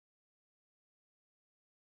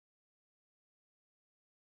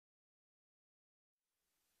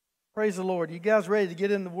Praise the Lord. You guys ready to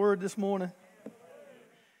get in the Word this morning?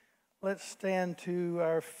 Let's stand to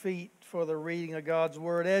our feet for the reading of God's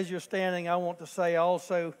Word. As you're standing, I want to say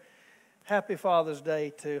also Happy Father's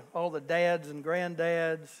Day to all the dads and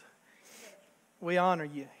granddads. We honor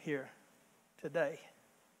you here today.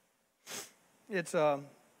 It's a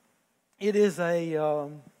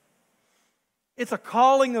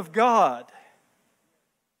calling of God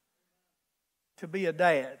to be a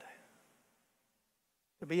dad,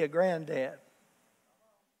 to be a granddad.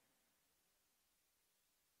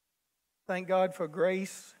 Thank God for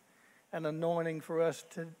grace and anointing for us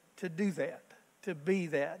to do that, to be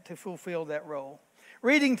that, to fulfill that role.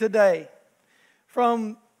 Reading today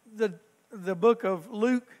from the book of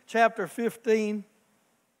Luke, chapter 15,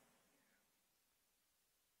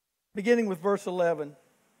 beginning with verse 11.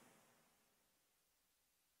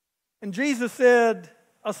 And Jesus said,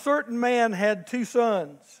 "A certain man had 2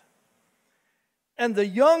 sons. And the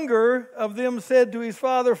younger of them said to his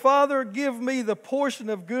father, 'Father, give me the portion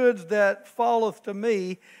of goods that falleth to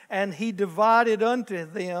me.' And he divided unto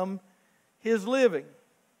them his living."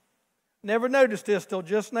 Never noticed this till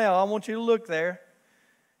just now. I want you to look there.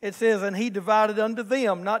 It says, and he divided unto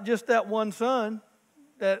them, not just that one son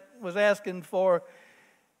that was asking for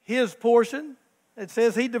his portion. It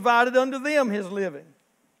says he divided unto them his living.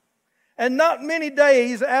 And not many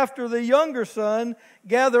days after, the younger son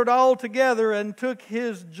gathered all together and took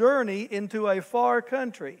his journey into a far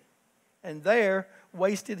country, and there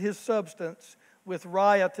wasted his substance with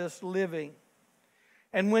riotous living.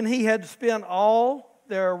 And when he had spent all,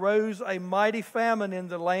 there arose a mighty famine in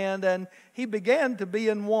the land, and he began to be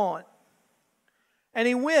in want. And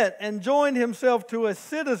he went and joined himself to a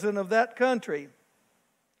citizen of that country,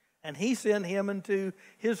 and he sent him into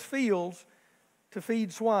his fields to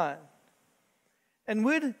feed swine. And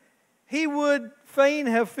he would fain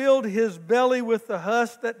have filled his belly with the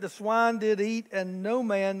husk that the swine did eat, and no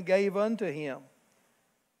man gave unto him.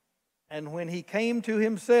 And when he came to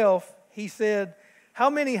himself, he said, How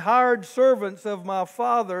many hired servants of my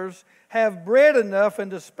father's have bread enough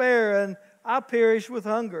and to spare, and I perish with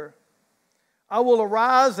hunger? I will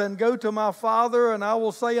arise and go to my father, and I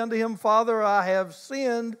will say unto him, Father, I have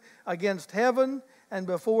sinned against heaven and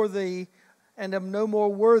before thee, and am no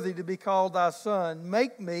more worthy to be called thy son.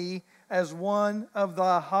 Make me as one of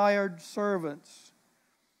thy hired servants.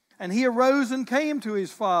 And he arose and came to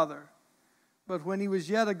his father. But when he was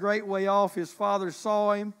yet a great way off, his father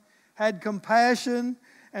saw him, had compassion,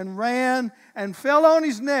 and ran, and fell on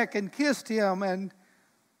his neck, and kissed him. And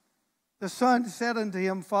the son said unto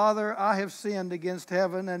him, Father, I have sinned against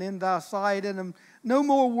heaven and in thy sight, and am no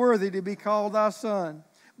more worthy to be called thy son.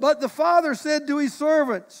 But the father said to his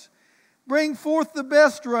servants, Bring forth the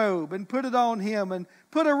best robe, and put it on him, and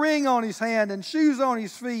put a ring on his hand, and shoes on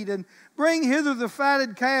his feet, and bring hither the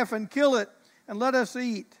fatted calf, and kill it, and let us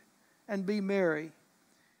eat, and be merry.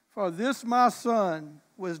 For this my son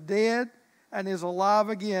was dead, and is alive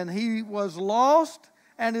again. He was lost,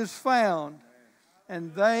 and is found.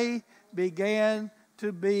 And they began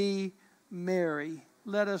to be merry.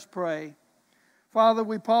 Let us pray. Father,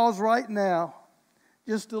 we pause right now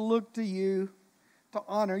just to look to you, to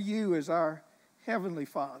honor you as our Heavenly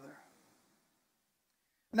Father.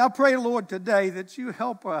 And I pray, Lord, today that you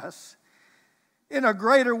help us in a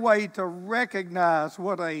greater way to recognize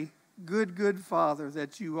what a good Father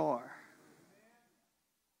that you are.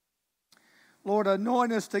 Lord,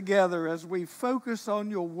 anoint us together as we focus on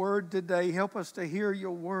your word today. Help us to hear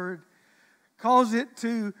your word. Cause it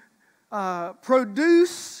to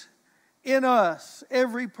produce in us,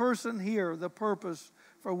 every person here, the purpose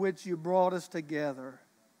for which you brought us together.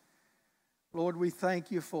 Lord, we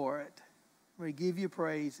thank you for it. We give you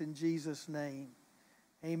praise in Jesus' name.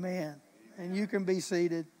 Amen. And you can be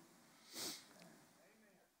seated.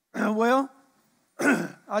 Well,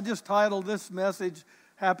 I just titled this message,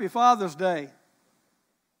 Happy Father's Day.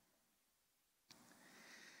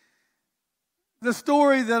 The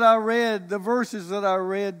story that I read, the verses that I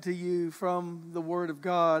read to you from the Word of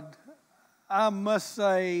God, I must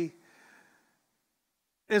say,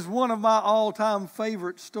 is one of my all-time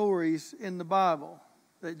favorite stories in the Bible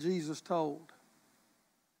that Jesus told.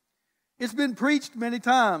 It's been preached many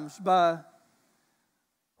times by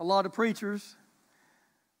a lot of preachers.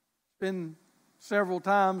 It's been several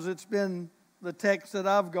times. It's been the text that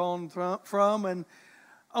I've gone from, and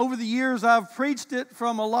over the years I've preached it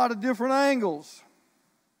from a lot of different angles.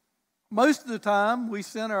 Most of the time we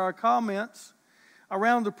center our comments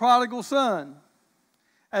around the prodigal son,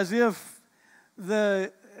 as if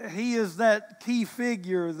he is that key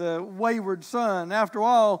figure, the wayward son. After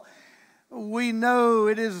all, we know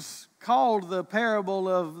it is called the parable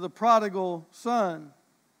of the prodigal son.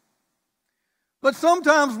 But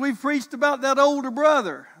sometimes we've preached about that older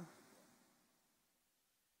brother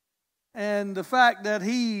and the fact that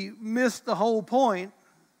he missed the whole point,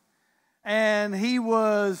 and he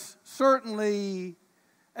was certainly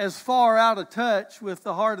as far out of touch with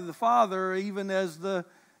the heart of the Father even as the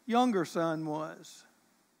younger son was.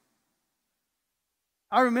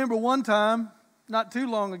 I remember one time, not too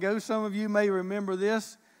long ago, some of you may remember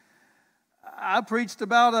this, I preached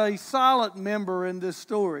about a silent member in this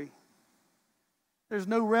story. There's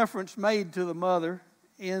no reference made to the mother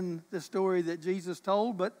in the story that Jesus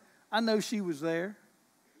told, but I know she was there.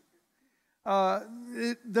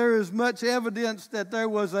 There is much evidence that there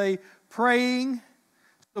was a praying,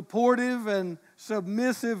 supportive, and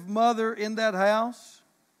submissive mother in that house.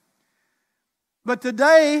 But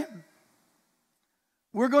today,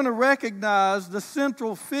 we're going to recognize the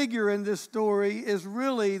central figure in this story is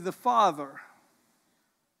really the father.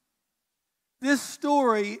 This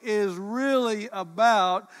story is really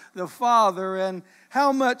about the father and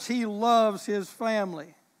how much he loves his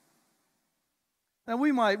family. Now,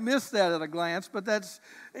 we might miss that at a glance, but that's,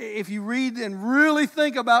 if you read and really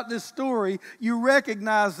think about this story, you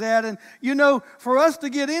recognize that. And, you know, for us to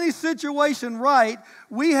get any situation right,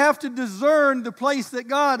 we have to discern the place that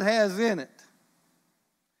God has in it.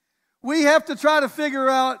 We have to try to figure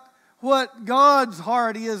out what God's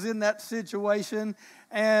heart is in that situation.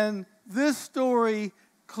 And this story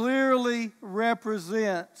clearly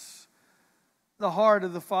represents the heart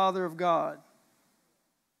of the Father of God.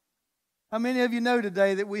 How many of you know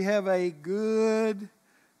today that we have a good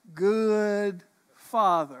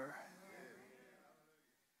Father?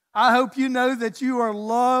 I hope you know that you are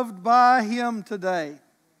loved by Him today.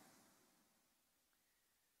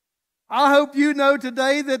 I hope you know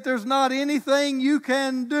today that there's not anything you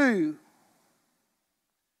can do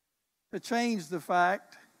to change the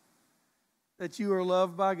fact that you are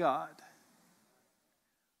loved by God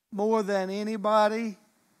more than anybody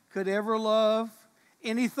could ever love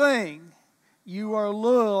anything. You are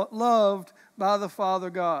loved by the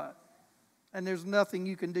Father God, and there's nothing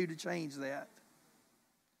you can do to change that.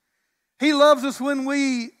 He loves us when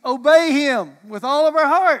we obey Him with all of our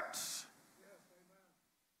hearts.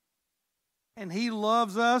 And He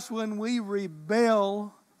loves us when we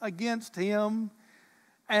rebel against Him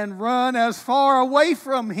and run as far away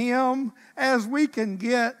from Him as we can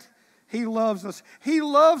get. He loves us. He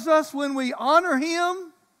loves us when we honor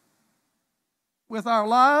Him with our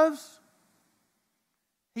lives.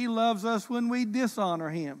 He loves us when we dishonor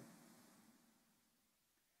Him.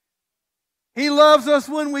 He loves us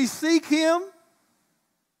when we seek Him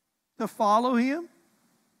to follow Him.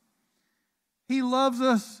 He loves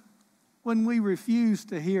us when we refuse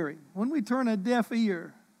to hear Him, when we turn a deaf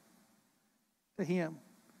ear to Him,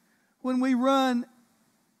 when we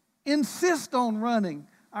insist on running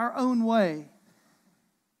our own way.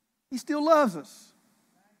 He still loves us.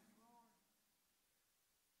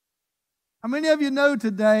 How many of you know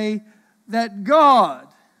today that God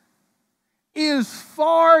is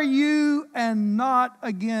for you and not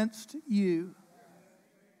against you?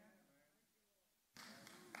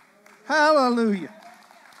 Hallelujah.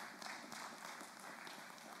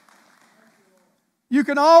 You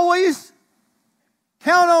can always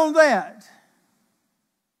count on that.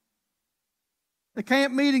 The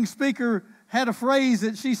camp meeting speaker had a phrase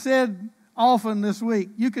that she said often this week.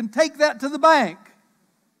 You can take that to the bank.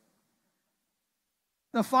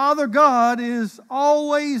 The Father God is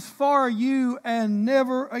always for you and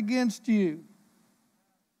never against you.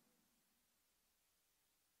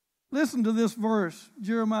 Listen to this verse,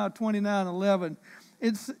 Jeremiah 29:11.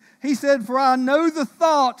 He said, "For I know the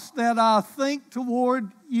thoughts that I think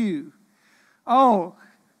toward you." Oh,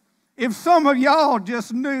 if some of y'all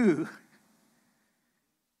just knew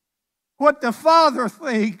what the Father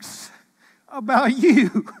thinks about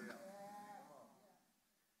you.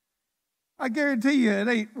 I guarantee you it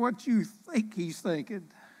ain't what you think He's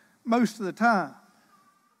thinking most of the time.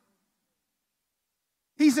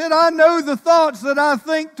 He said, "I know the thoughts that I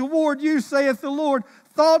think toward you, saith the Lord,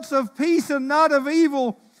 thoughts of peace and not of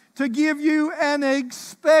evil, to give you an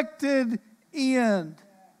expected end."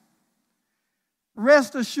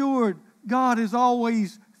 Rest assured,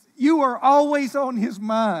 you are always on His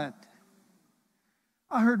mind.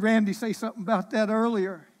 I heard Randy say something about that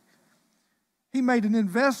earlier. He made an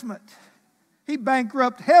investment. He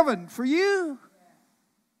bankrupted heaven for you.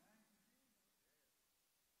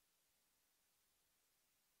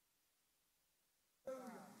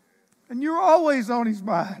 And you're always on His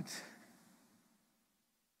mind.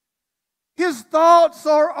 His thoughts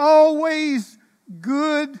are always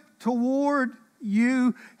good toward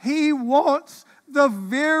you. He wants the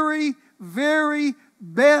very, very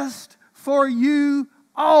best for you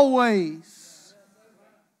always.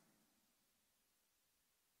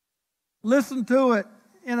 Listen to it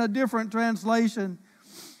in a different translation.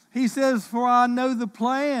 He says, for I know the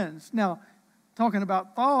plans. Now, talking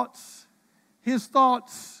about thoughts, his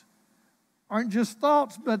thoughts aren't just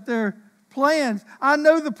thoughts, but they're plans. I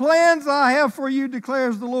know the plans I have for you,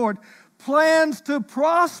 declares the Lord. Plans to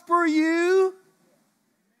prosper you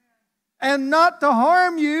and not to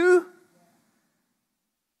harm you.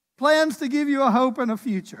 Plans to give you a hope and a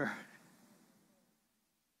future.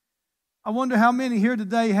 I wonder how many here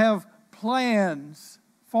today have plans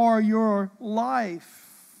for your life.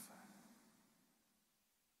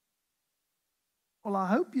 Well, I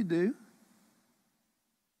hope you do.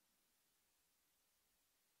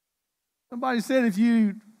 Somebody said if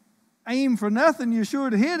you aim for nothing, you're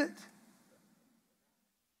sure to hit it.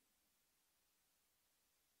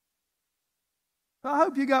 So I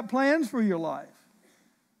hope you got plans for your life.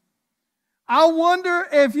 I wonder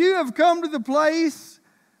if you have come to the place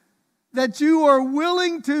that you are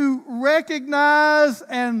willing to recognize,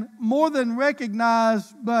 and more than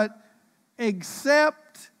recognize, but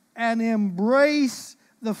accept and embrace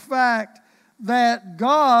the fact that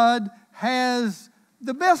God has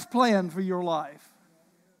the best plan for your life.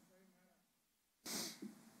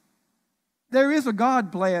 There is a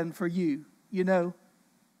God plan for you, you know.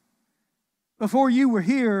 Before you were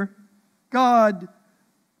here, God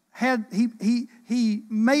had He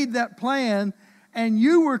made that plan, and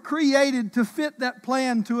you were created to fit that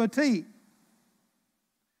plan to a T.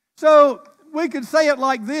 So we could say it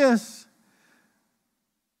like this: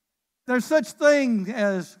 there's such thing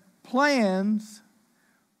as plans,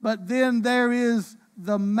 but then there is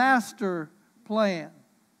the master plan.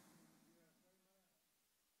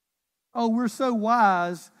 Oh, we're so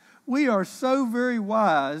wise. We are so very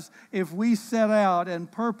wise if we set out and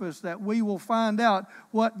purpose that we will find out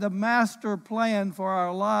what the master plan for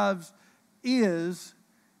our lives is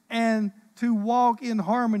and to walk in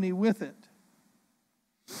harmony with it.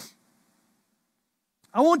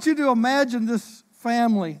 I want you to imagine this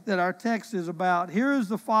family that our text is about. Here is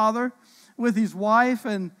the father with his wife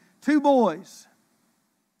and 2 boys.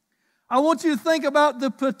 I want you to think about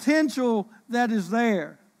the potential that is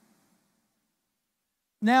there.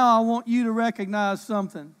 Now I want you to recognize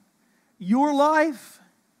something. Your life,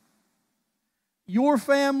 your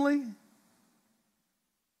family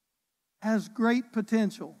has great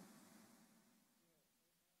potential.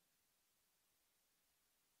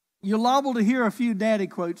 You're liable to hear a few daddy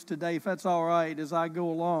quotes today, if that's all right, as I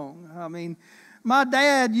go along. I mean, my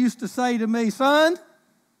dad used to say to me, son,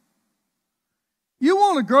 you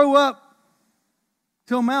want to grow up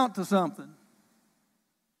to amount to something.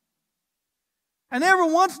 And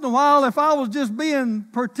every once in a while, if I was just being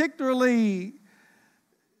particularly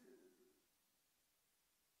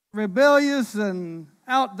rebellious and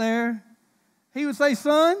out there, he would say,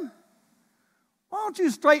 son, why don't you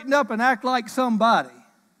straighten up and act like somebody?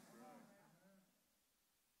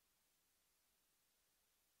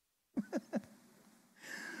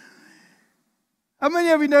 How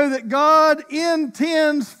many of you know that God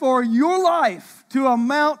intends for your life to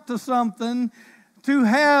amount to something, to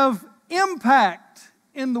have impact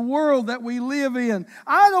in the world that we live in?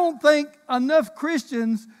 I don't think enough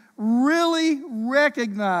Christians really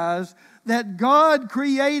recognize that God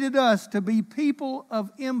created us to be people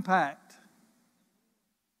of impact.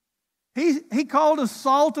 He called us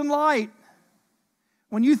salt and light.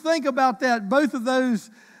 When you think about that, both of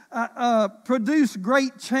those produce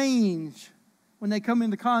great change when they come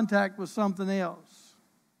into contact with something else.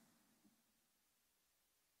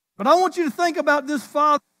 But I want you to think about this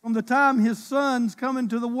father from the time his sons come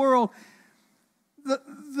into the world.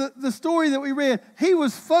 The story that we read, he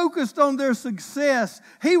was focused on their success.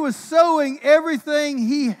 He was sowing everything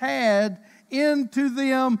he had into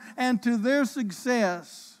them and to their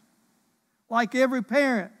success. Like every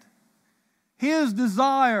parent, his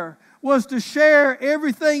desire was to share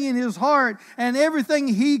everything in his heart and everything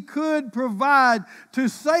he could provide to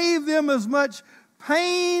save them as much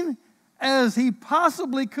pain as he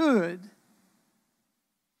possibly could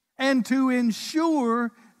and to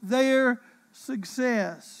ensure their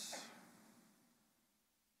success.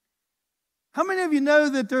 How many of you know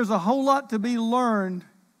that there's a whole lot to be learned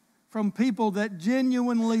from people that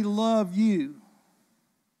genuinely love you?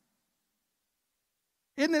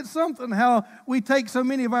 Isn't it something how we take so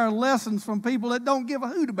many of our lessons from people that don't give a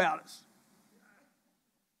hoot about us?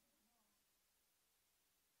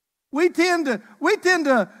 We tend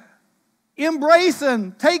to embrace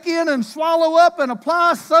and take in and swallow up and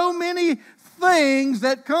apply so many things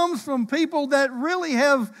that comes from people that really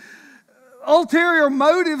have ulterior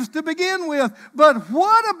motives to begin with. But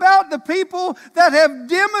what about the people that have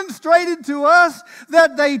demonstrated to us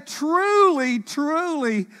that they truly,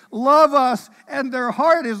 truly love us and their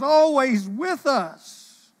heart is always with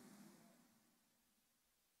us?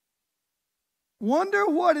 Wonder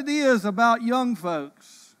what it is about young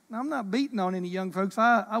folks. Now, I'm not beating on any young folks.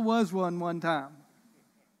 I was one time.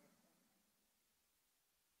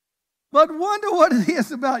 But wonder what it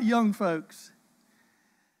is about young folks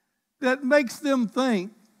that makes them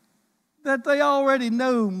think that they already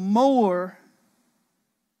know more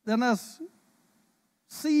than us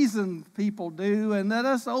seasoned people do, and that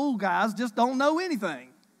us old guys just don't know anything.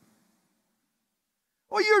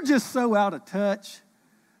 Well, you're just so out of touch.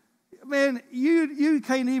 Man, you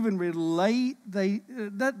can't even relate.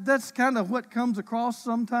 That's kind of what comes across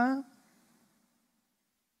sometimes.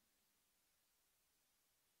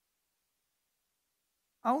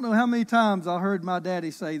 I don't know how many times I heard my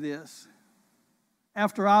daddy say this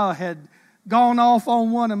after I had gone off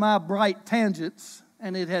on one of my bright tangents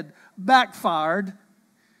and it had backfired,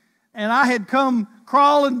 and I had come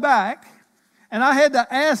crawling back, and I had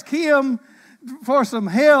to ask him for some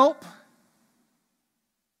help.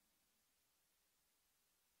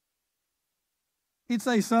 He'd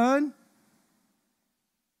say, "Son,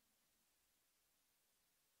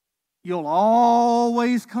 you'll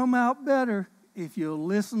always come out better if you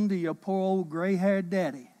listen to your poor old gray-haired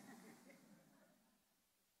daddy."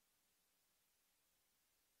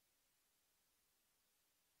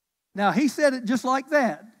 Now, he said it just like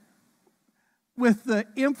that, with the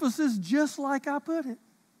emphasis just like I put it.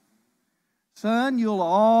 Son, you'll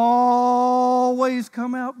always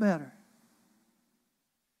come out better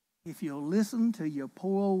if you'll listen to your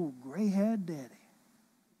poor old gray-haired daddy.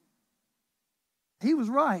 He was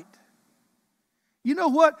right. You know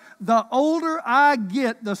what? The older I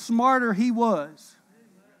get, the smarter he was.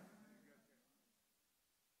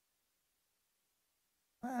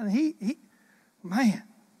 And man.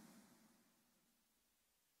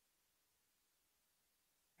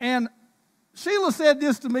 And Sheila said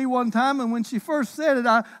this to me one time, and when she first said it,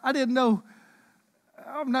 I didn't know.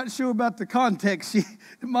 I'm not sure about the context. It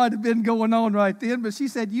might have been going on right then, but she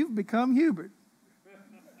said, "You've become Hubert."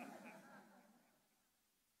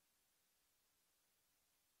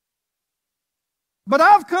 But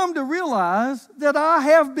I've come to realize that I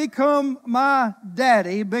have become my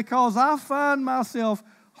daddy because I find myself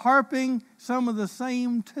harping some of the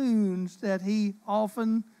same tunes that he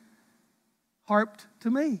often harped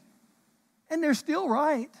to me. And they're still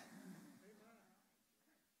right.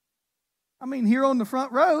 I mean, here on the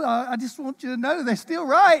front row, I just want you to know they're still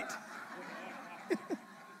right.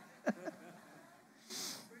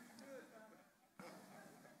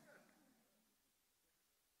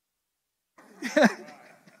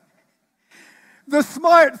 The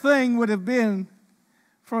smart thing would have been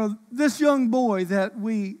for this young boy that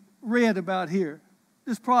we read about here,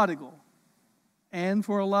 this prodigal, and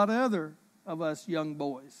for a lot of other of us young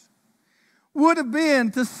boys, would have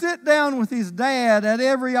been to sit down with his dad at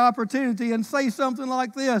every opportunity and say something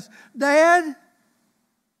like this: "Dad,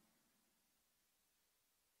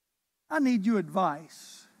 I need your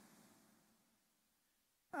advice.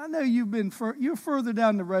 I know you're further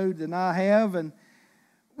down the road than I have, and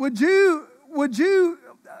could you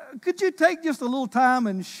take just a little time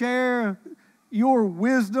and share your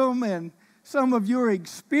wisdom and some of your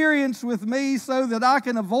experience with me so that I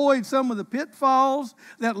can avoid some of the pitfalls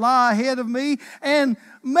that lie ahead of me and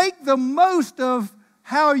make the most of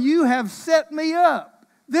how you have set me up?"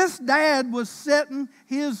 This dad was setting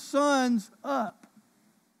his sons up,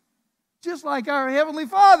 just like our Heavenly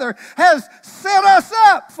Father has set us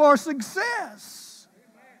up for success.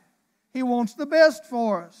 He wants the best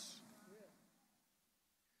for us.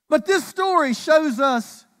 But this story shows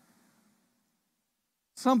us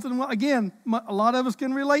something, again, a lot of us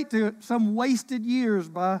can relate to it, some wasted years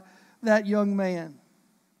by that young man.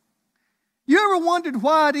 You ever wondered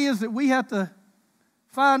why it is that we have to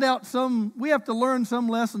learn some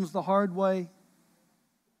lessons the hard way?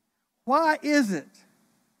 Why is it?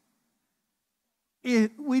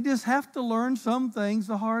 We just have to learn some things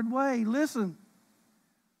the hard way. Listen,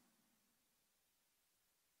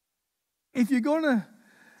 if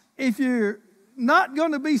you're not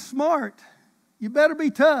going to be smart, you better be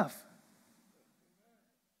tough.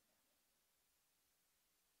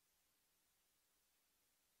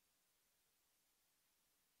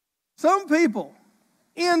 Some people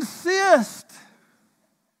insist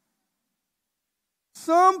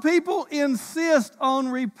on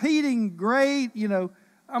repeating grade.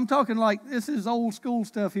 I'm talking like this is old school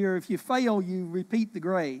stuff here. If you fail, you repeat the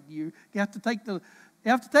grade. You have to take the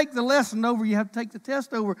You have to take the lesson over. You have to take the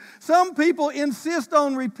test over. Some people insist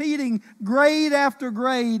on repeating grade after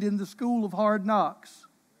grade in the school of hard knocks.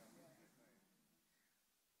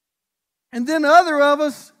 And then other of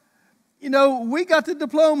us, we got the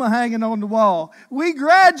diploma hanging on the wall. We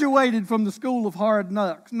graduated from the school of hard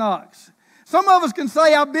knocks. Some of us can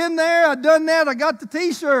say, I've been there, I've done that, I got the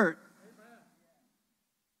t-shirt.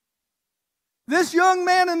 This young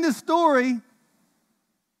man in this story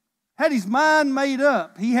had his mind made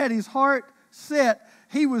up. He had his heart set.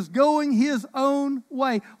 He was going his own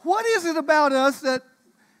way. What is it about us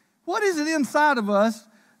what is it inside of us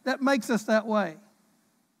that makes us that way?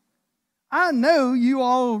 I know you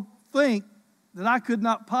all think that I could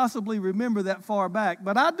not possibly remember that far back,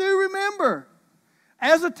 but I do remember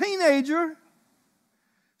as a teenager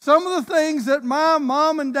some of the things that my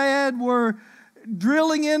mom and dad were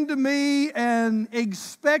drilling into me and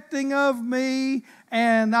expecting of me,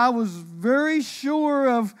 and I was very sure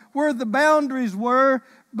of where the boundaries were,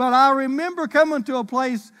 but I remember coming to a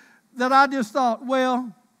place that I just thought,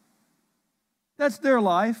 well, that's their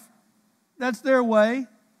life. That's their way.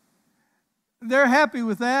 They're happy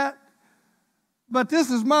with that, but this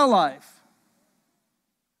is my life.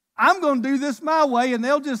 I'm going to do this my way, and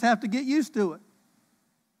they'll just have to get used to it.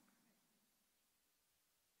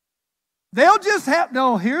 They'll just have,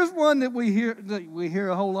 no, here's one that we hear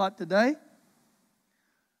a whole lot today.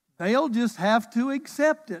 They'll just have to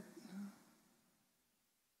accept it.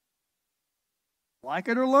 Like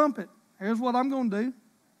it or lump it. Here's what I'm going to do.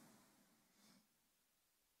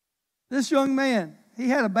 This young man, he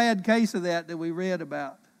had a bad case of that we read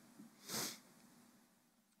about.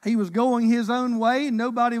 He was going his own way, and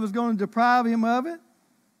nobody was going to deprive him of it.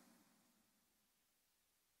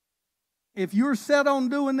 If you're set on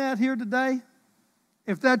doing that here today,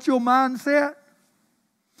 if that's your mindset,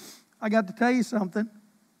 I got to tell you something.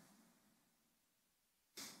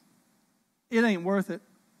 It ain't worth it.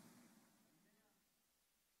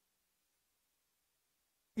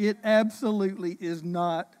 It absolutely is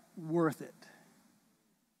not worth it.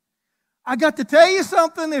 I got to tell you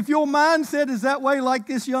something, if your mindset is that way like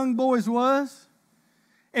this young boy's was,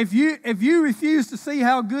 if you refuse to see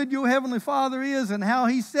how good your Heavenly Father is and how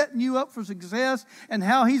He's setting you up for success and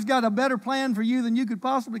how He's got a better plan for you than you could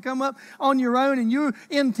possibly come up on your own, and you're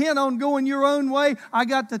intent on going your own way, I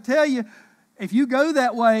got to tell you, if you go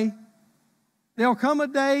that way, there'll come a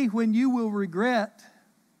day when you will regret.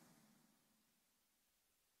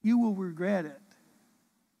 You will regret it.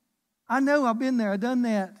 I know, I've been there, I've done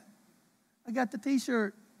that. I got the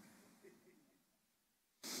t-shirt.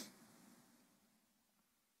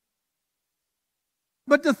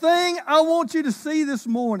 But the thing I want you to see this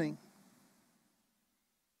morning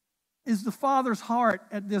is the Father's heart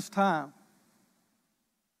at this time.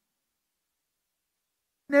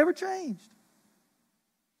 Never changed.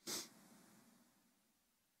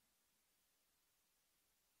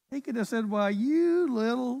 He could have said, "Why, you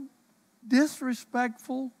little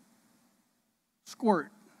disrespectful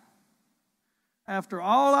squirt. After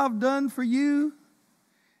all I've done for you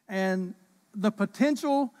and the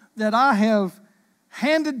potential that I have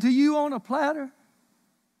handed to you on a platter,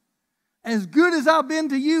 as good as I've been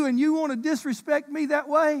to you, and you want to disrespect me that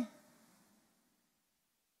way?"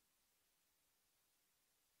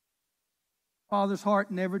 Father's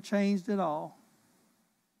heart never changed at all.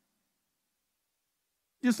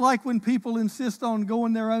 Just like when people insist on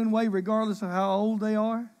going their own way regardless of how old they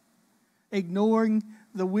are, ignoring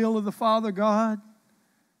the will of the Father God,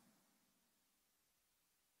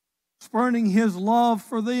 spurning His love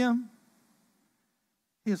for them,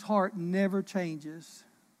 His heart never changes.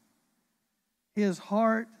 His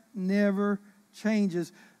heart never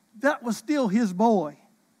changes. That was still His boy.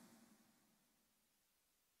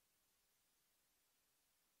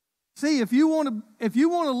 See, if you want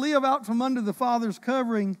to live out from under the Father's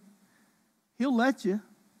covering, He'll let you.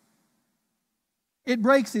 It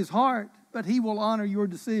breaks His heart, but He will honor your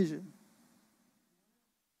decision.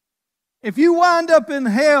 If you wind up in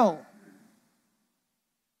hell,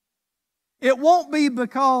 it won't be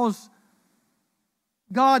because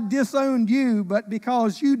God disowned you, but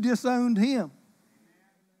because you disowned Him.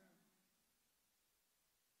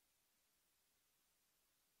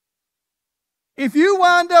 If you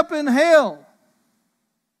wind up in hell,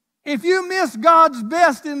 if you miss God's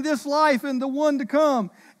best in this life and the one to come,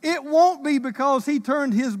 it won't be because He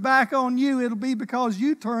turned His back on you. It'll be because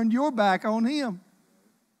you turned your back on Him.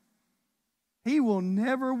 He will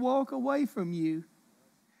never walk away from you.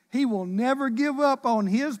 He will never give up on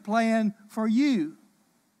His plan for you.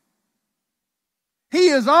 He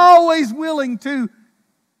is always willing to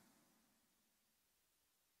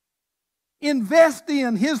invest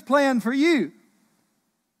in His plan for you.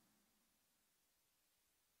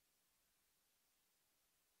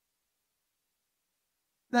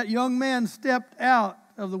 that young man stepped out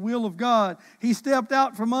of the will of God. He stepped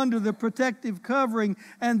out from under the protective covering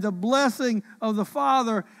and the blessing of the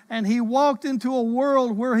Father, and he walked into a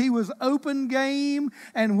world where he was open game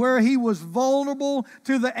and where he was vulnerable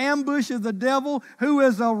to the ambush of the devil, who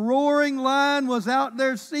as a roaring lion was out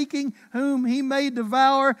there seeking whom he may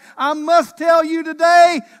devour. I must tell you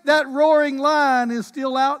today, that roaring lion is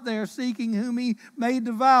still out there seeking whom he may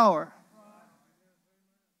devour.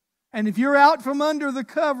 And if you're out from under the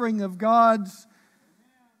covering of God's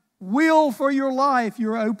will for your life,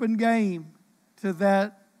 you're open game to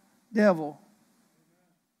that devil.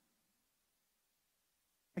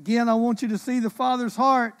 Again, I want you to see the Father's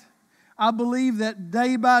heart. I believe that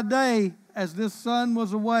day by day, as this son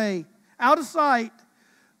was away, out of sight,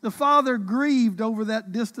 the Father grieved over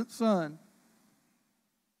that distant son.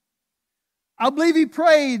 I believe he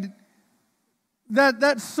prayed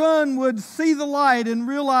that son would see the light and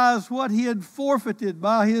realize what he had forfeited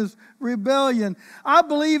by his rebellion. I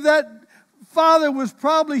believe that father was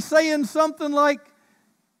probably saying something like,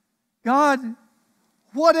 God,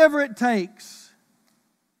 whatever it takes,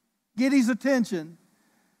 get his attention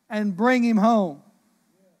and bring him home.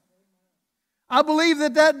 I believe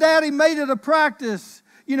that daddy made it a practice.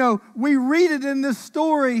 You know, we read it in this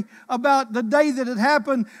story about the day that it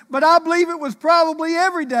happened, but I believe it was probably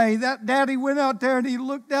every day that daddy went out there and he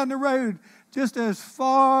looked down the road just as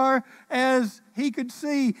far as he could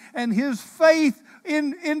see. And his faith,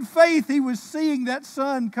 in faith, he was seeing that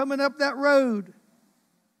son coming up that road.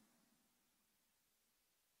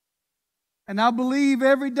 And I believe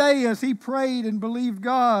every day as he prayed and believed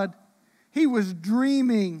God, he was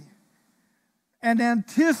dreaming and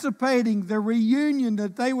anticipating the reunion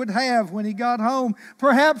that they would have when he got home.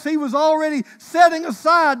 Perhaps he was already setting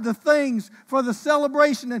aside the things for the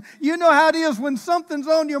celebration. And you know how it is when something's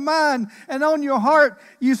on your mind and on your heart,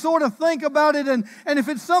 you sort of think about it. And if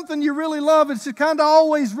it's something you really love, it's kind of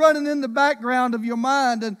always running in the background of your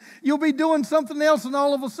mind. And you'll be doing something else, and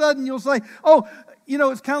all of a sudden you'll say, oh, you know,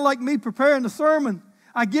 it's kind of like me preparing a sermon.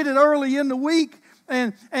 I get it early in the week,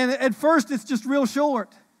 and at first it's just real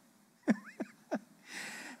short.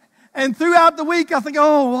 And throughout the week, I think,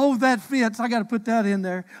 oh, that fits. I got to put that in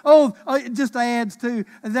there. Oh, it just adds to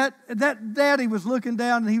that. Daddy was looking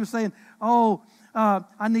down and he was saying,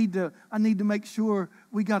 I need to make sure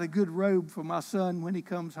we got a good robe for my son when he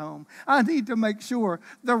comes home. I need to make sure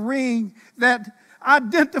the ring that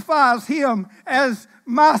identifies him as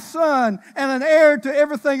my son and an heir to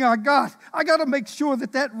everything I got. I got to make sure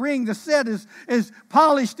that ring, the set is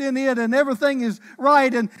polished in it and everything is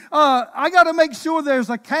right. And I got to make sure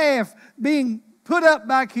there's a calf being put up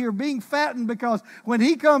back here, being fattened, because when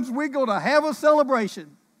he comes, we're going to have a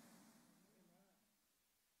celebration.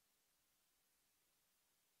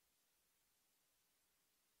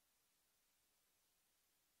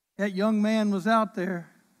 That young man was out there.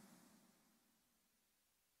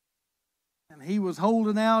 And he was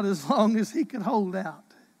holding out as long as he could hold out.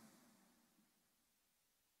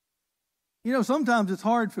 You know, sometimes it's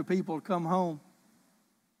hard for people to come home.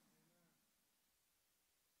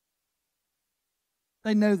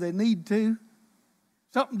 They know they need to.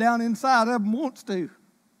 Something down inside of them wants to.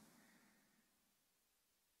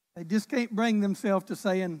 They just can't bring themselves to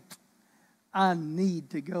saying, I need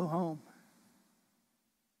to go home.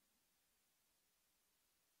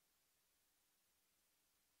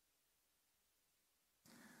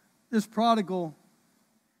 This prodigal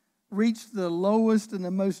reached the lowest and the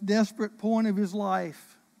most desperate point of his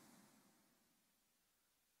life.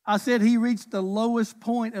 I said he reached the lowest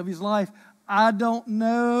point of his life. I don't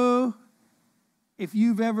know if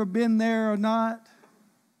you've ever been there or not.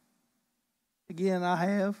 Again, I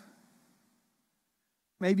have.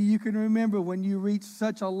 Maybe you can remember when you reached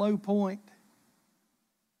such a low point.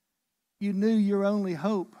 You knew your only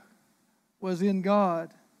hope was in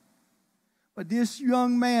God. But this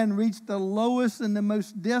young man reached the lowest and the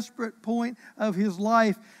most desperate point of his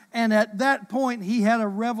life. And at that point, he had a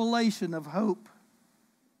revelation of hope.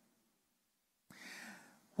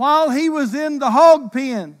 While he was in the hog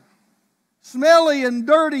pen, smelly and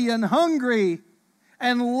dirty and hungry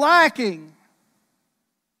and lacking,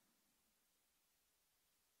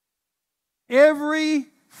 every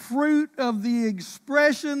fruit of the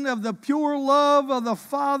expression of the pure love of the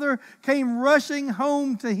Father came rushing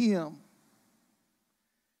home to him.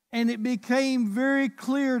 And it became very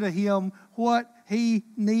clear to him what he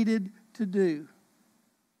needed to do.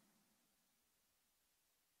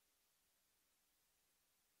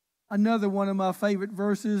 Another one of my favorite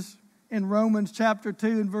verses in Romans chapter 2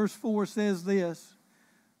 and verse 4 says this: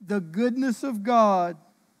 the goodness of God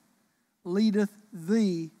leadeth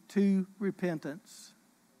thee to repentance.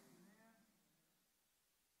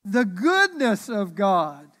 The goodness of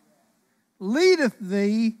God leadeth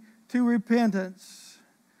thee to repentance.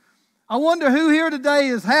 I wonder who here today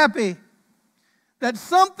is happy that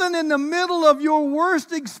something in the middle of your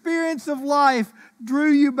worst experience of life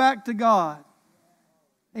drew you back to God.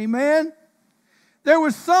 Amen? There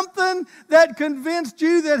was something that convinced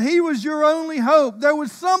you that He was your only hope. There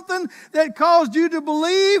was something that caused you to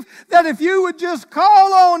believe that if you would just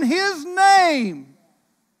call on His name,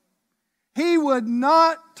 He would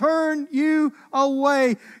not turn you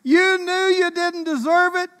away. You knew you didn't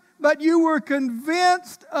deserve it, but you were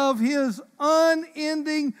convinced of His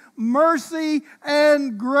unending mercy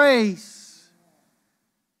and grace.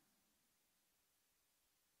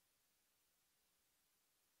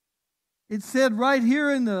 It said right here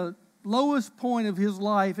in the lowest point of His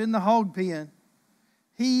life, in the hog pen,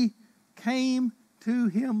 He came to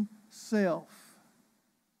Himself.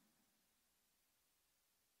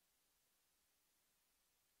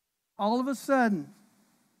 All of a sudden,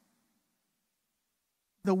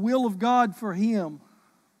 the will of God for Him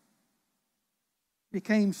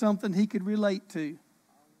became something He could relate to.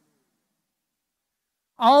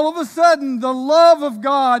 All of a sudden, the love of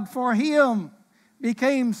God for Him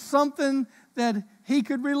became something that He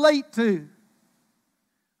could relate to.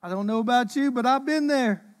 I don't know about you, but I've been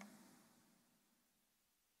there.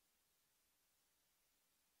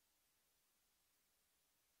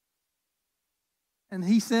 And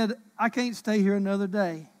He said, I can't stay here another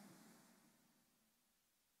day.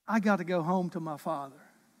 I got to go home to my Father.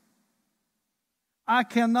 I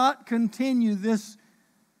cannot continue this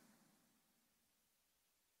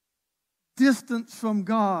distance from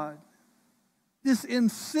God. This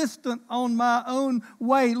insistent on my own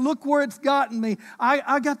way. Look where it's gotten me.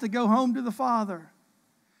 I got to go home to the Father.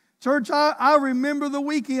 Church, I remember the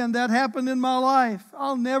weekend that happened in my life.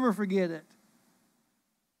 I'll never forget it.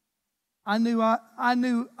 I knew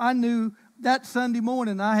that Sunday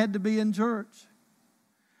morning I had to be in church.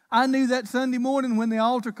 I knew that Sunday morning when the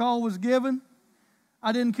altar call was given,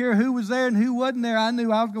 I didn't care who was there and who wasn't there. I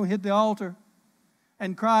knew I was going to hit the altar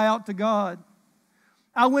and cry out to God.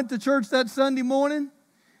 I went to church that Sunday morning.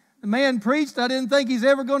 The man preached. I didn't think he's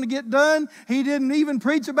ever going to get done. He didn't even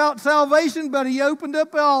preach about salvation, but he opened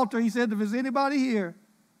up the altar. He said, if there's anybody here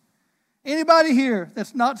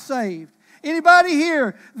that's not saved, anybody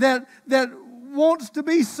here that wants to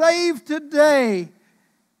be saved today,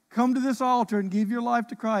 come to this altar and give your life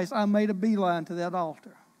to Christ. I made a beeline to that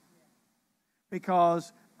altar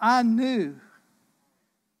because I knew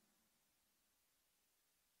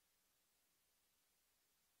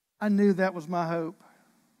that was my hope.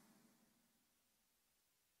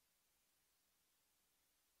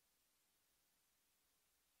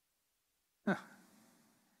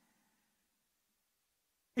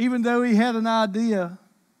 Even though he had an idea,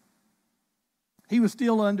 he was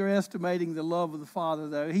still underestimating the love of the Father,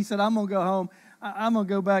 though. He said, I'm going to go home. I'm going to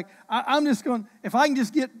go back. I'm just going, if I can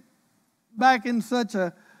just get back in such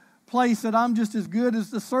a place that I'm just as good as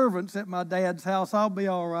the servants at my dad's house, I'll be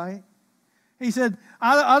all right. He said,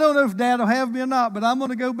 I don't know if Dad will have me or not, but I'm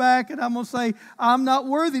going to go back and I'm going to say, I'm not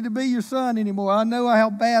worthy to be your son anymore. I know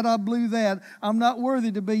how bad I blew that. I'm not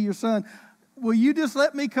worthy to be your son. Will you just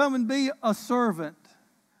let me come and be a servant?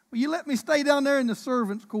 Will you let me stay down there in the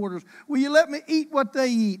servants' quarters? Will you let me eat what they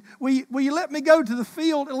eat? Will you let me go to the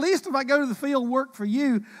field? At least if I go to the field work for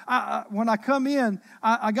you, when I come in,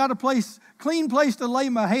 I got a clean place to lay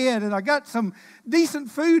my head, and I got some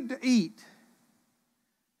decent food to eat.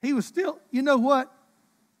 He was still, you know what?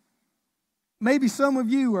 Maybe some of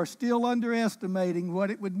you are still underestimating what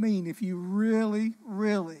it would mean if you really,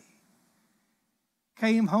 really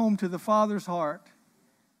came home to the Father's heart.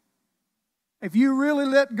 If you really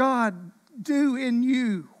let God do in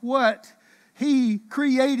you what He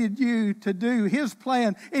created you to do, His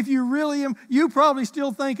plan, if you really am, you probably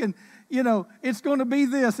still thinking, you know, it's going to be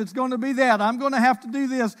this, it's going to be that, I'm going to have to do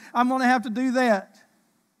this, I'm going to have to do that.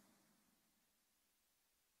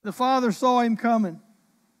 The Father saw him coming.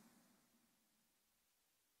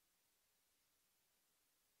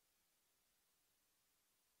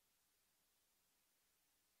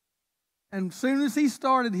 And as soon as he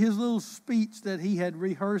started his little speech that he had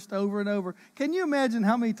rehearsed over and over, can you imagine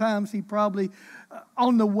how many times he probably,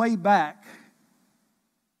 on the way back,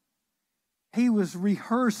 he was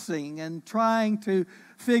rehearsing and trying to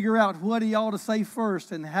figure out what he ought to say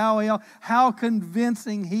first and how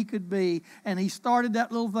convincing he could be. And he started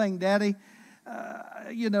that little thing, Daddy,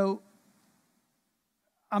 I'm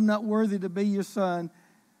not worthy to be your son.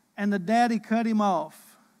 And the daddy cut him off.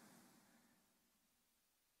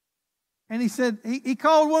 And he said, he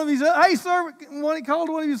called one of his, hey, servant, he called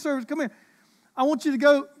one of his servants, come here. I want you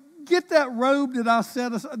to get that robe that I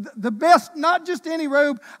set aside, the best, not just any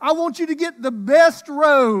robe. I want you to get the best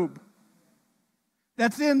robe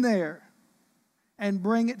that's in there and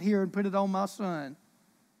bring it here and put it on my son.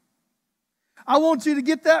 I want you to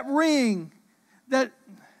get that ring that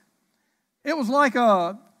it was like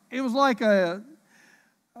a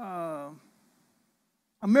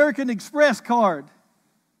American Express card.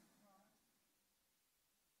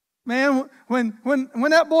 Man, when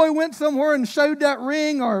that boy went somewhere and showed that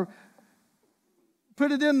ring or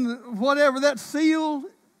put it in whatever, that seal,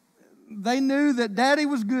 they knew that Daddy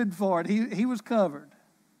was good for it. He was covered.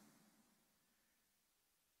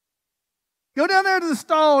 Go down there to the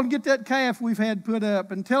stall and get that calf we've had put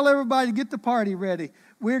up and tell everybody to get the party ready.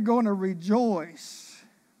 We're going to rejoice.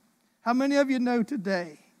 How many of you know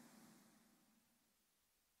today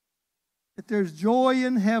that there's joy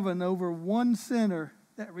in heaven over one sinner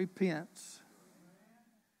that repents?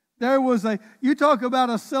 You talk about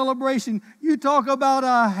a celebration. You talk about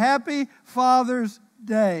a happy Father's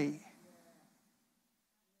Day.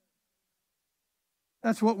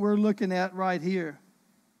 That's what we're looking at right here.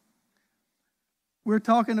 We're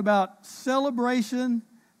talking about celebration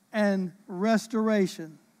and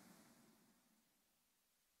restoration.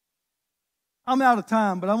 I'm out of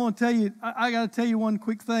time, but I'm going to tell you, I got to tell you one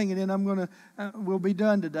quick thing, and then we'll be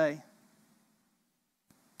done today.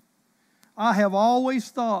 I have always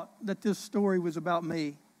thought that this story was about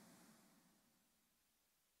me.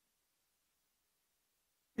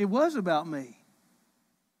 It was about me.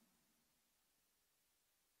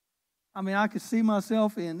 I mean, I could see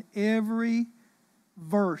myself in every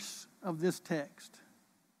verse of this text.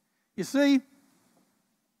 You see,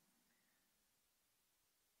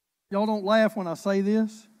 y'all don't laugh when I say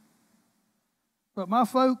this, but my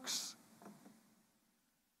folks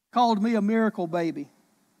called me a miracle baby.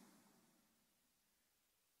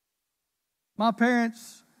 My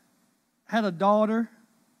parents had a daughter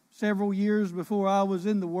several years before I was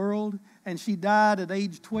in the world, and she died at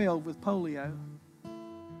age 12 with polio.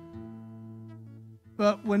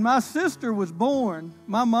 But when my sister was born,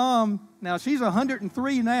 my mom, now she's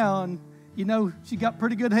 103 now, and you know, she got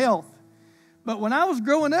pretty good health. But when I was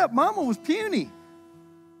growing up, Mama was puny.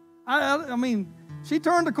 I mean, she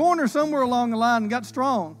turned a corner somewhere along the line and got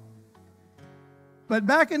strong. But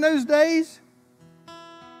back in those days,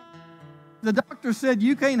 the doctor said,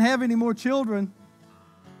 you can't have any more children.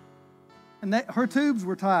 And her tubes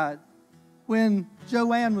were tied when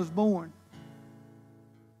Joanne was born.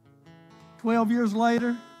 12 years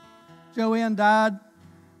later, Joanne died.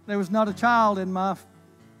 There was not a child in my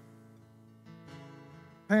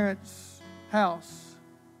parents' house.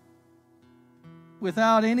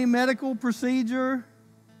 Without any medical procedure,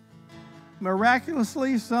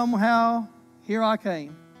 miraculously, somehow, here I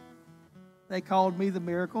came. They called me the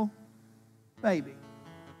miracle baby.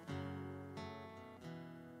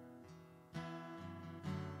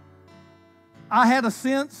 I had a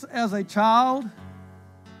sense as a child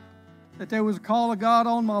that there was a call of God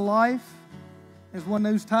on my life. It was one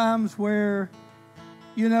of those times where,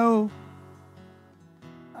 you know,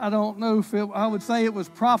 I don't know if I would say it was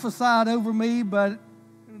prophesied over me, but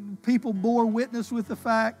people bore witness with the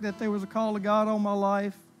fact that there was a call of God on my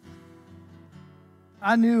life.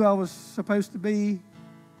 I knew I was supposed to be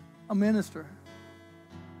a minister.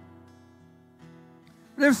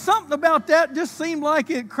 There's something about that just seemed like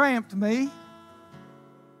it cramped me.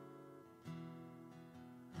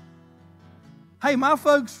 Hey, my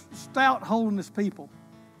folks, stout holiness people.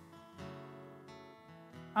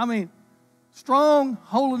 I mean, strong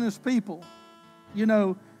holiness people. You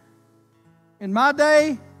know, in my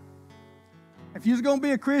day, if you was going to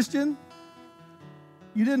be a Christian,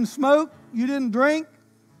 you didn't smoke, you didn't drink.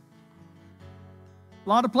 A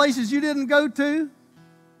lot of places you didn't go to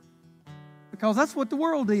because that's what the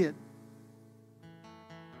world did.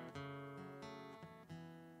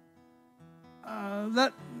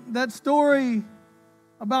 That story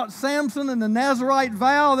about Samson and the Nazirite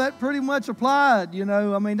vow, that pretty much applied, you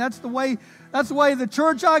know. I mean, that's the way the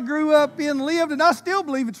church I grew up in lived, and I still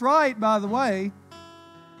believe it's right, by the way.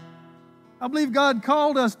 I believe God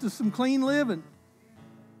called us to some clean living.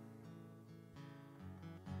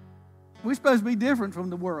 We're supposed to be different from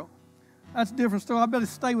the world. That's a different story. I better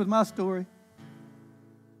stay with my story.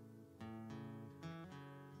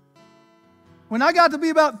 When I got to be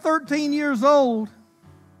about 13 years old,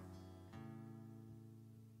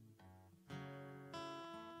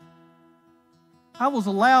 I was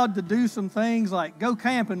allowed to do some things like go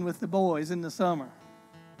camping with the boys in the summer.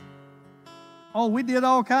 Oh, we did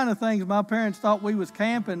all kind of things. My parents thought we was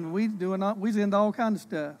camping. We was into all kind of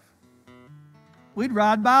stuff. We'd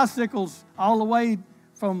ride bicycles all the way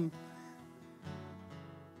from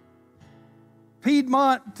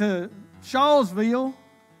Piedmont to Shawsville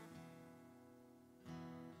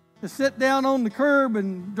to sit down on the curb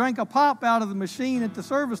and drink a pop out of the machine at the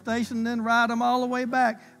service station and then ride them all the way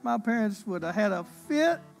back. My parents would have had a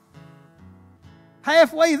fit.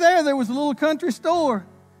 Halfway there was a little country store.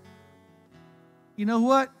 You know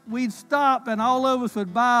what? We'd stop and all of us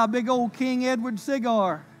would buy a big old King Edward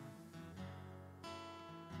cigar.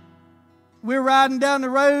 We're riding down the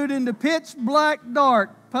road in the pitch black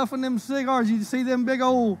dark, puffing them cigars. You see them big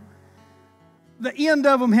old, the end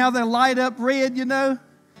of them, how they light up red, you know.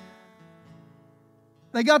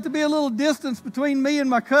 They got to be a little distance between me and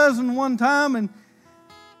my cousin one time, and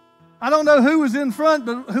I don't know who was in front,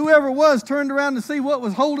 but whoever was turned around to see what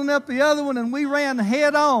was holding up the other one, and we ran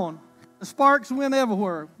head on. The sparks went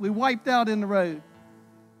everywhere. We wiped out in the road.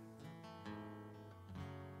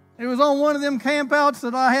 It was on one of them campouts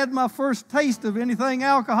that I had my first taste of anything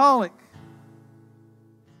alcoholic.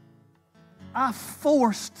 I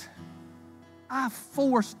forced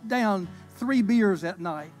down 3 beers that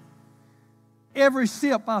night. Every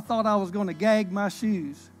sip, I thought I was going to gag my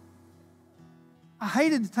shoes. I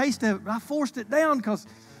hated the taste of it, but I forced it down because,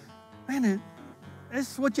 man,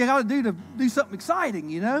 it's what you got to do something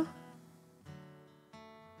exciting, you know?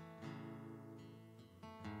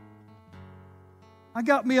 I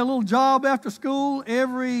got me a little job after school.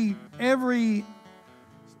 Every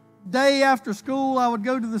day after school, I would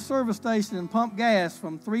go to the service station and pump gas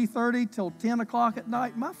from 3:30 till 10 o'clock at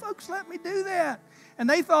night. My folks let me do that. And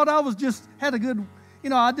they thought I was had a good,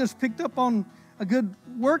 I just picked up on a good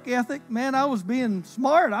work ethic. Man, I was being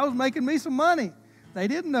smart. I was making me some money. They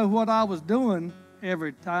didn't know what I was doing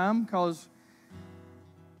every time because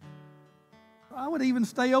I would even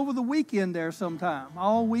stay over the weekend there sometime,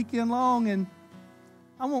 all weekend long. And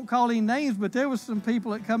I won't call any names, but there was some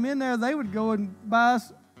people that come in there. They would go and buy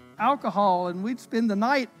us alcohol, and we'd spend the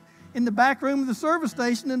night in the back room of the service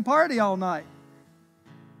station and party all night.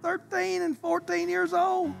 13 and 14 years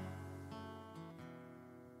old.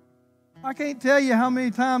 I can't tell you how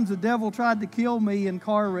many times the devil tried to kill me in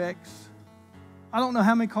car wrecks. I don't know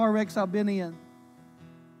how many car wrecks I've been in.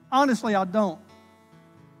 Honestly, I don't.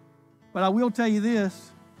 But I will tell you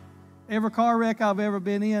this. Every car wreck I've ever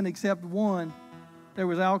been in except one, there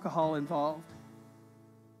was alcohol involved.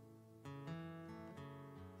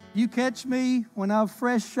 You catch me when I'm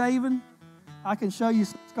fresh shaven, I can show you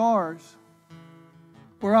some scars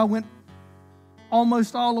where I went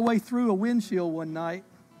almost all the way through a windshield one night.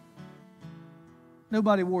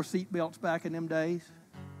 Nobody wore seat belts back in them days.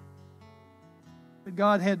 But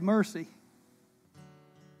God had mercy.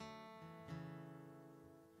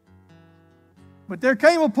 But there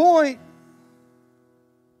came a point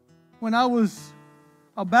when I was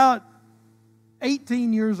about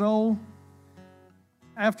 18 years old,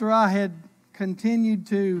 after I had continued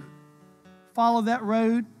to follow that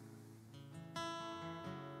road.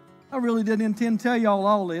 I really didn't intend to tell y'all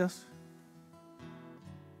all this.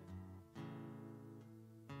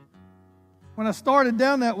 When I started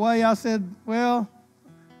down that way, I said, well,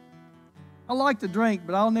 I like to drink,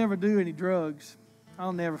 but I'll never do any drugs.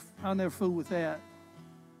 I'll never fool with that.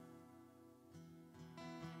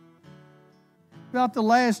 About the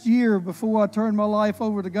last year before I turned my life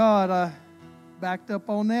over to God, I backed up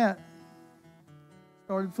on that.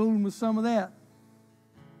 Started fooling with some of that.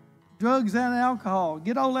 Drugs and alcohol.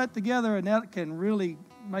 Get all that together and that can really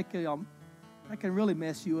mess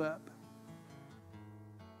you up.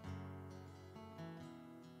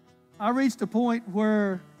 I reached a point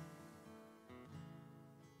where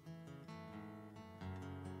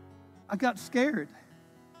I got scared.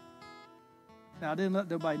 Now, I didn't let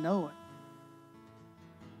nobody know it.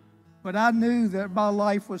 But I knew that my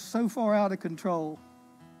life was so far out of control.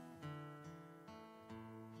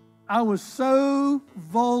 I was so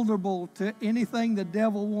vulnerable to anything the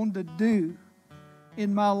devil wanted to do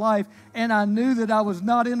in my life. And I knew that I was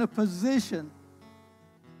not in a position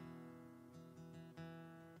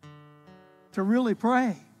to really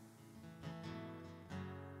pray.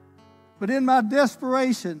 But in my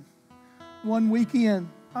desperation, one weekend,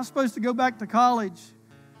 I was supposed to go back to college.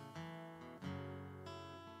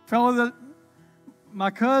 My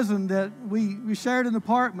cousin that we shared an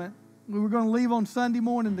apartment, we were going to leave on Sunday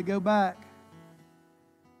morning to go back.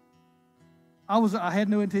 I had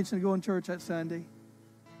no intention of going to church that Sunday.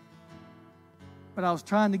 But I was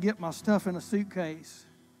trying to get my stuff in a suitcase.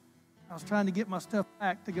 I was trying to get my stuff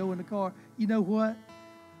back to go in the car. You know what?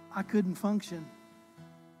 I couldn't function.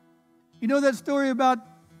 You know that story about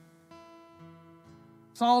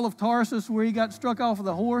Saul of Tarsus where he got struck off with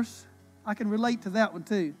a horse? I can relate to that one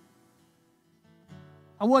too.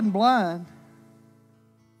 I wasn't blind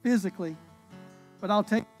physically, but I'll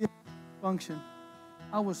take it function.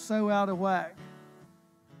 I was so out of whack.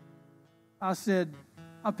 I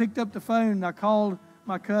picked up the phone and I called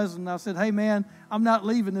my cousin. I said, hey, man, I'm not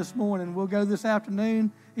leaving this morning. We'll go this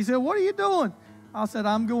afternoon. He said, what are you doing? I said,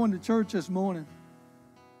 I'm going to church this morning.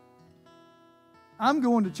 I'm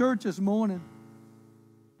going to church this morning.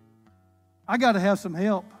 I got to have some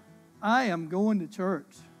help. I am going to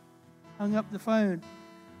church. Hung up the phone.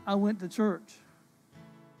 I went to church.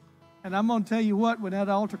 And I'm going to tell you what, when that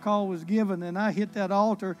altar call was given and I hit that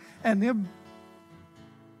altar, and them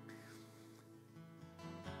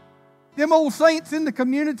old saints in the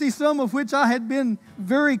community, some of which I had been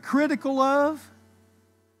very critical of.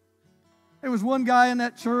 There was one guy in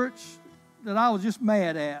that church that I was just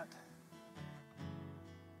mad at.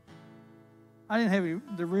 I didn't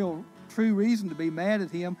have the real true reason to be mad at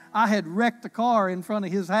him. I had wrecked the car in front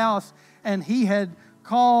of his house, and he had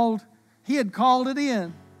called it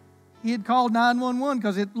in. He had called 911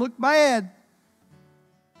 because it looked bad.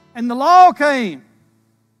 And the law came.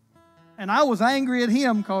 And I was angry at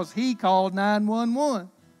him because he called 911.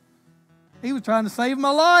 He was trying to save my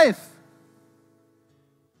life.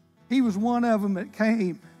 He was one of them that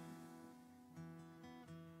came,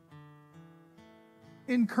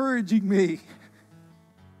 encouraging me,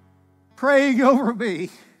 praying over me,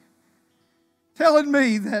 telling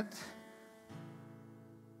me that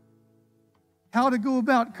how to go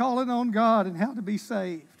about calling on God and how to be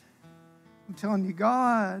saved. I'm telling you,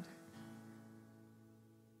 God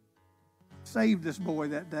saved this boy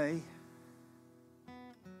that day.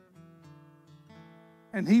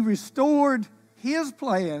 And He restored His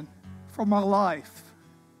plan for my life.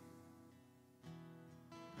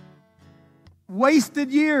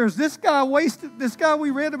 Wasted years. This guy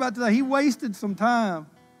we read about today, he wasted some time.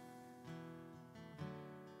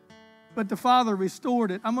 But the Father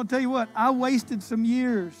restored it. I'm going to tell you what, I wasted some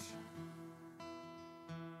years.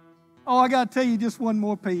 Oh, I got to tell you just one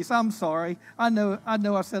more piece. I'm sorry. I know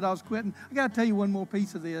I said I was quitting. I got to tell you one more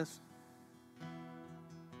piece of this.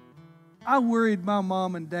 I worried my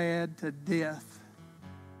mom and dad to death.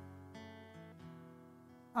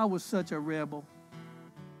 I was such a rebel.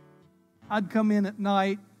 I'd come in at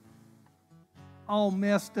night all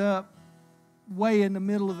messed up, way in the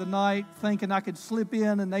middle of the night, thinking I could slip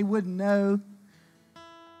in and they wouldn't know.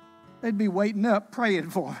 They'd be waiting up,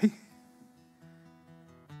 praying for me.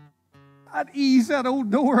 I'd ease that old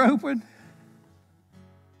door open.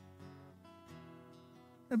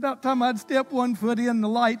 About the time I'd step one foot in, the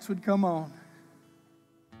lights would come on.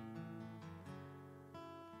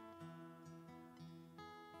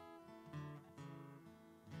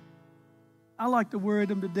 I like to worry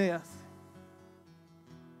them to death.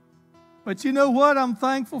 But you know what? I'm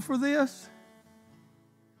thankful for this.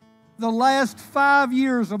 The last 5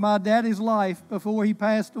 years of my daddy's life before he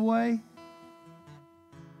passed away,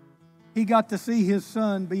 he got to see his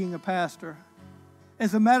son being a pastor.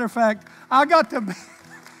 As a matter of fact, I got to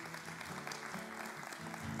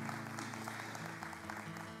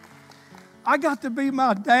be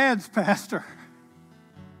my dad's pastor.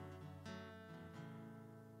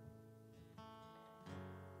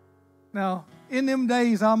 Now, in them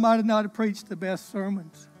days, I might have not preached the best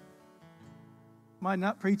sermons. Might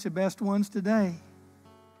not preach the best ones today.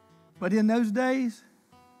 But in those days,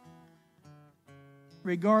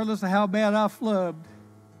 regardless of how bad I flubbed,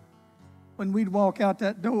 when we'd walk out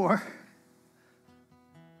that door,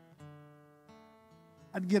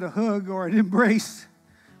 I'd get a hug or an embrace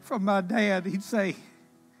from my dad. He'd say,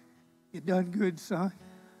 "You done good, son.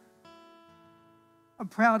 I'm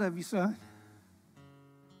proud of you, son."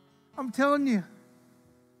 I'm telling you,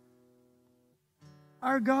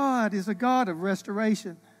 our God is a God of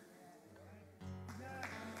restoration.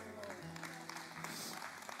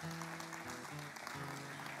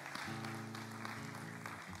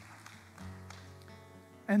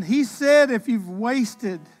 And He said if you've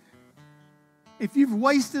wasted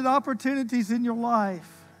opportunities in your life,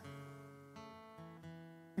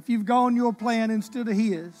 if you've gone your plan instead of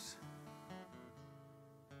His,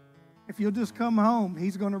 if you'll just come home,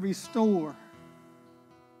 He's going to restore.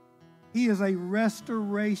 He is a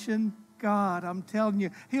restoration God. I'm telling you,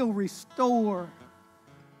 He'll restore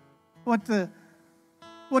what the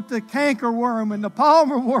cankerworm and the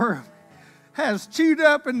palmer worm has chewed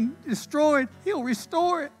up and destroyed. He'll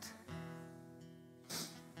restore it.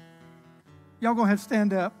 Y'all going to have to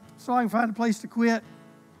stand up so I can find a place to quit.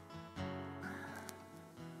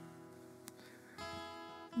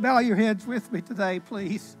 Bow your heads with me today,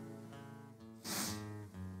 please.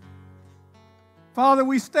 Father,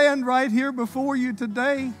 we stand right here before you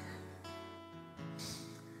today,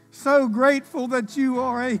 so grateful that you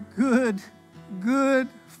are a good, good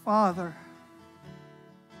Father.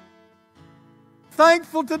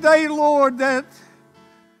 Thankful today, Lord, that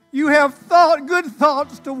you have good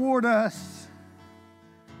thoughts toward us.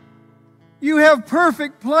 You have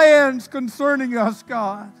perfect plans concerning us,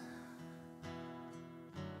 God.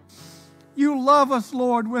 You love us,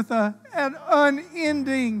 Lord, with an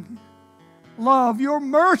unending love. Your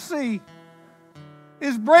mercy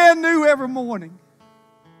is brand new every morning.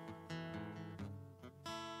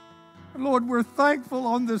 Lord, we're thankful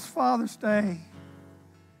on this Father's Day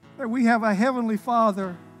that we have a heavenly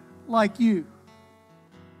Father like you.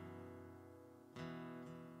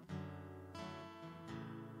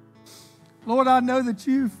 Lord, I know that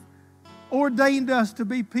you've ordained us to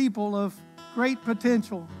be people of great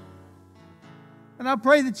potential. And I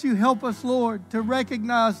pray that you help us, Lord, to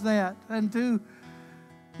recognize that and to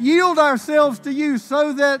yield ourselves to you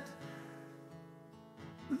so that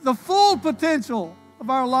the full potential of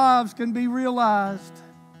our lives can be realized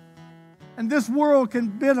and this world can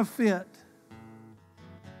benefit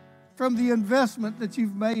from the investment that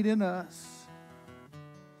you've made in us.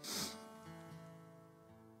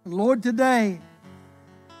 And Lord, today,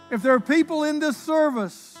 if there are people in this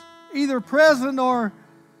service, either present or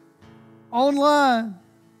online,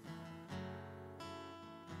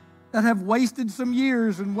 that have wasted some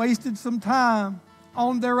years and wasted some time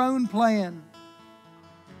on their own plan.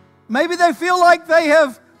 Maybe they feel like they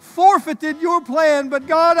have forfeited your plan, but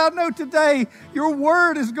God, I know today your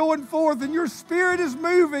word is going forth and your spirit is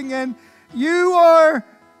moving and you are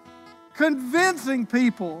convincing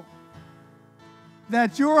people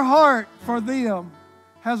that your heart for them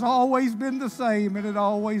has always been the same and it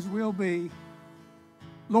always will be.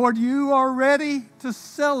 Lord, you are ready to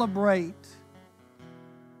celebrate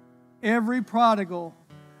every prodigal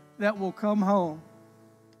that will come home.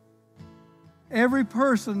 Every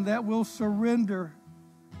person that will surrender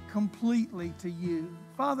completely to you.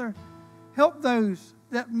 Father, help those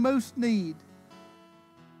that most need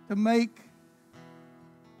to make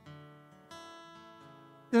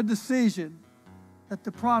the decision that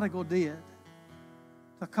the prodigal did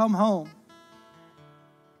to come home.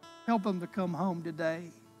 Help them to come home today.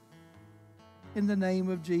 In the name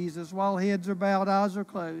of Jesus, while heads are bowed, eyes are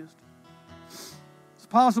closed. It's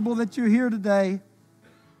possible that you're here today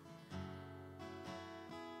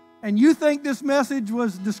and you think this message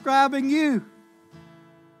was describing you.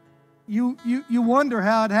 You wonder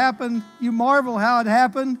how it happened. You marvel how it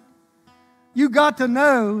happened. You got to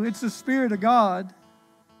know it's the Spirit of God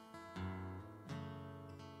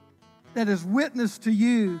that has witnessed to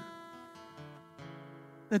you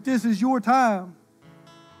that this is your time.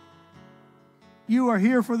 You are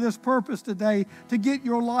here for this purpose today, to get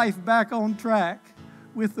your life back on track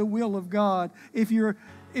with the will of God. If you're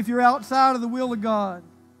outside of the will of God,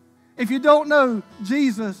 if you don't know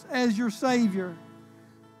Jesus as your Savior,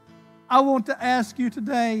 I want to ask you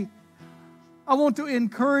today, I want to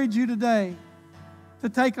encourage you today to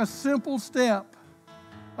take a simple step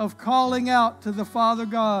of calling out to the Father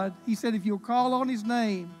God. He said, if you'll call on His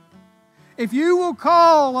name, if you will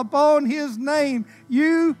call upon His name,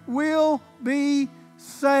 you will be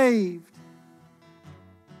saved.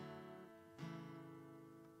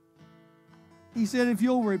 He said, if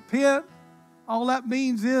you'll repent, all that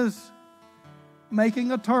means is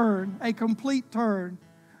making a turn, a complete turn,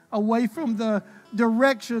 away from the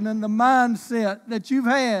direction and the mindset that you've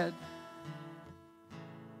had.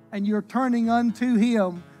 And you're turning unto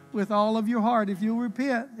Him with all of your heart. If you'll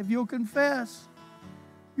repent, if you'll confess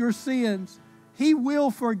your sins, He will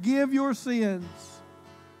forgive your sins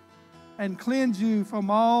and cleanse you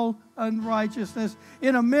from all unrighteousness.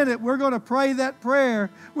 In a minute, we're going to pray that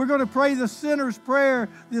prayer. We're going to pray the sinner's prayer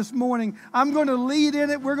this morning. I'm going to lead in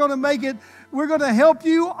it. We're going to make it, we're going to help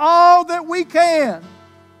you all that we can.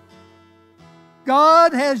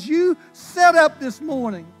 God has you set up this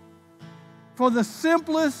morning for the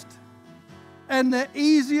simplest and the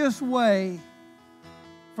easiest way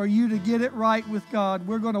for you to get it right with God.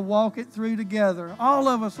 We're going to walk it through together. All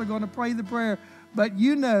of us are going to pray the prayer, but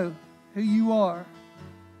you know who you are.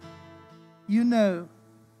 You know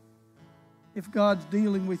if God's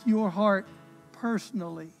dealing with your heart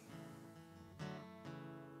personally.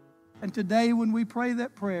 And today when we pray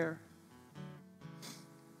that prayer,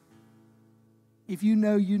 if you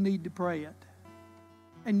know you need to pray it,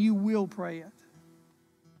 and you will pray it,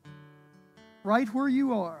 right where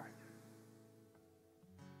you are,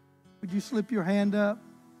 would you slip your hand up?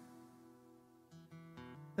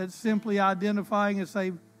 That's simply identifying and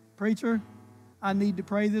say, preacher, I need to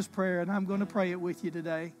pray this prayer, and I'm going to pray it with you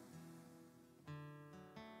today.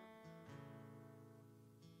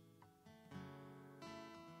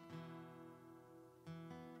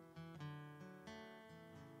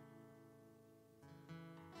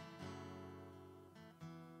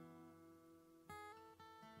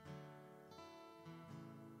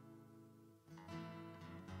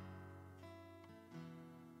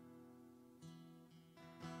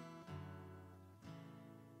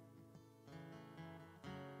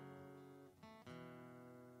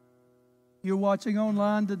 You're watching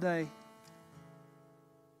online today.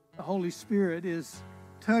 The Holy Spirit is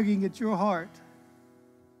tugging at your heart.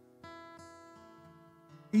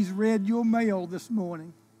 He's read your mail this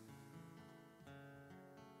morning.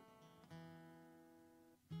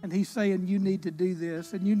 And He's saying you need to do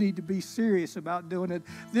this, and you need to be serious about doing it.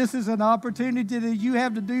 This is an opportunity that you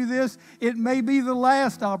have to do this. It may be the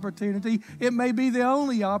last opportunity. It may be the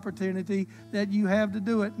only opportunity that you have to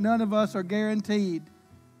do it. None of us are guaranteed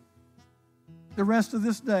the rest of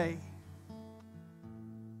this day.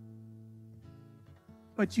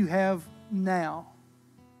 But you have now.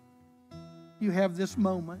 You have this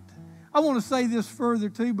moment. I want to say this further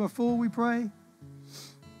too before we pray.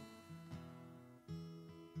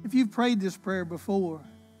 If you've prayed this prayer before,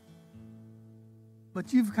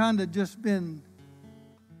 but you've kind of just been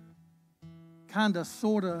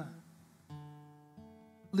sort of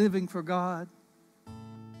living for God,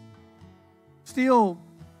 still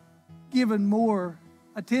giving more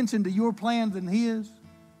attention to your plan than His,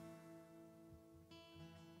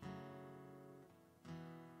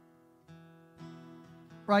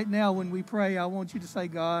 right now when we pray, I want you to say,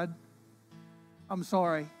 God, I'm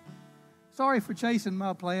sorry. Sorry for chasing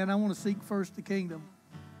my plan. I want to seek first the kingdom.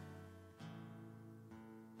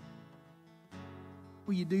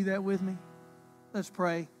 Will you do that with me? Let's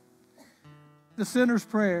pray. The sinner's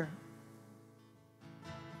prayer.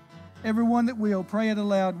 Everyone that will, pray it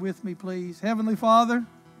aloud with me, please. Heavenly Father,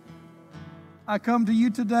 I come to you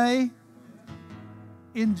today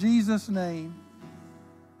in Jesus' name.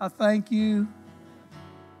 I thank you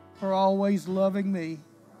for always loving me.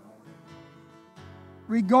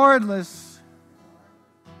 Regardless,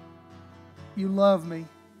 you love me.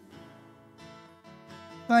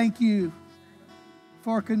 Thank you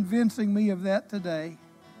for convincing me of that today.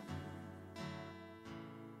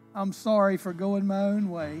 I'm sorry for going my own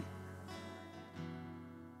way.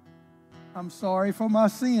 I'm sorry for my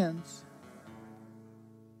sins.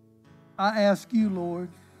 I ask you, Lord,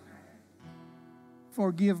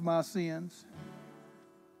 forgive my sins.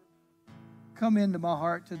 Come into my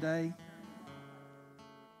heart today.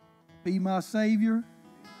 Be my Savior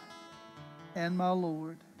and my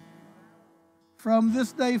Lord. From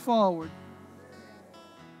this day forward,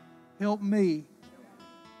 help me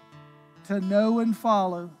to know and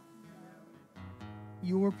follow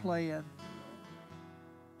your plan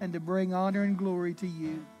and to bring honor and glory to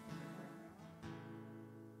you.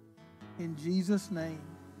 In Jesus' name,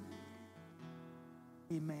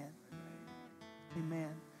 amen. Amen.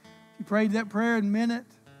 If you prayed that prayer and meant it,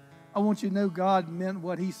 I want you to know God meant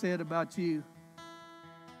what He said about you.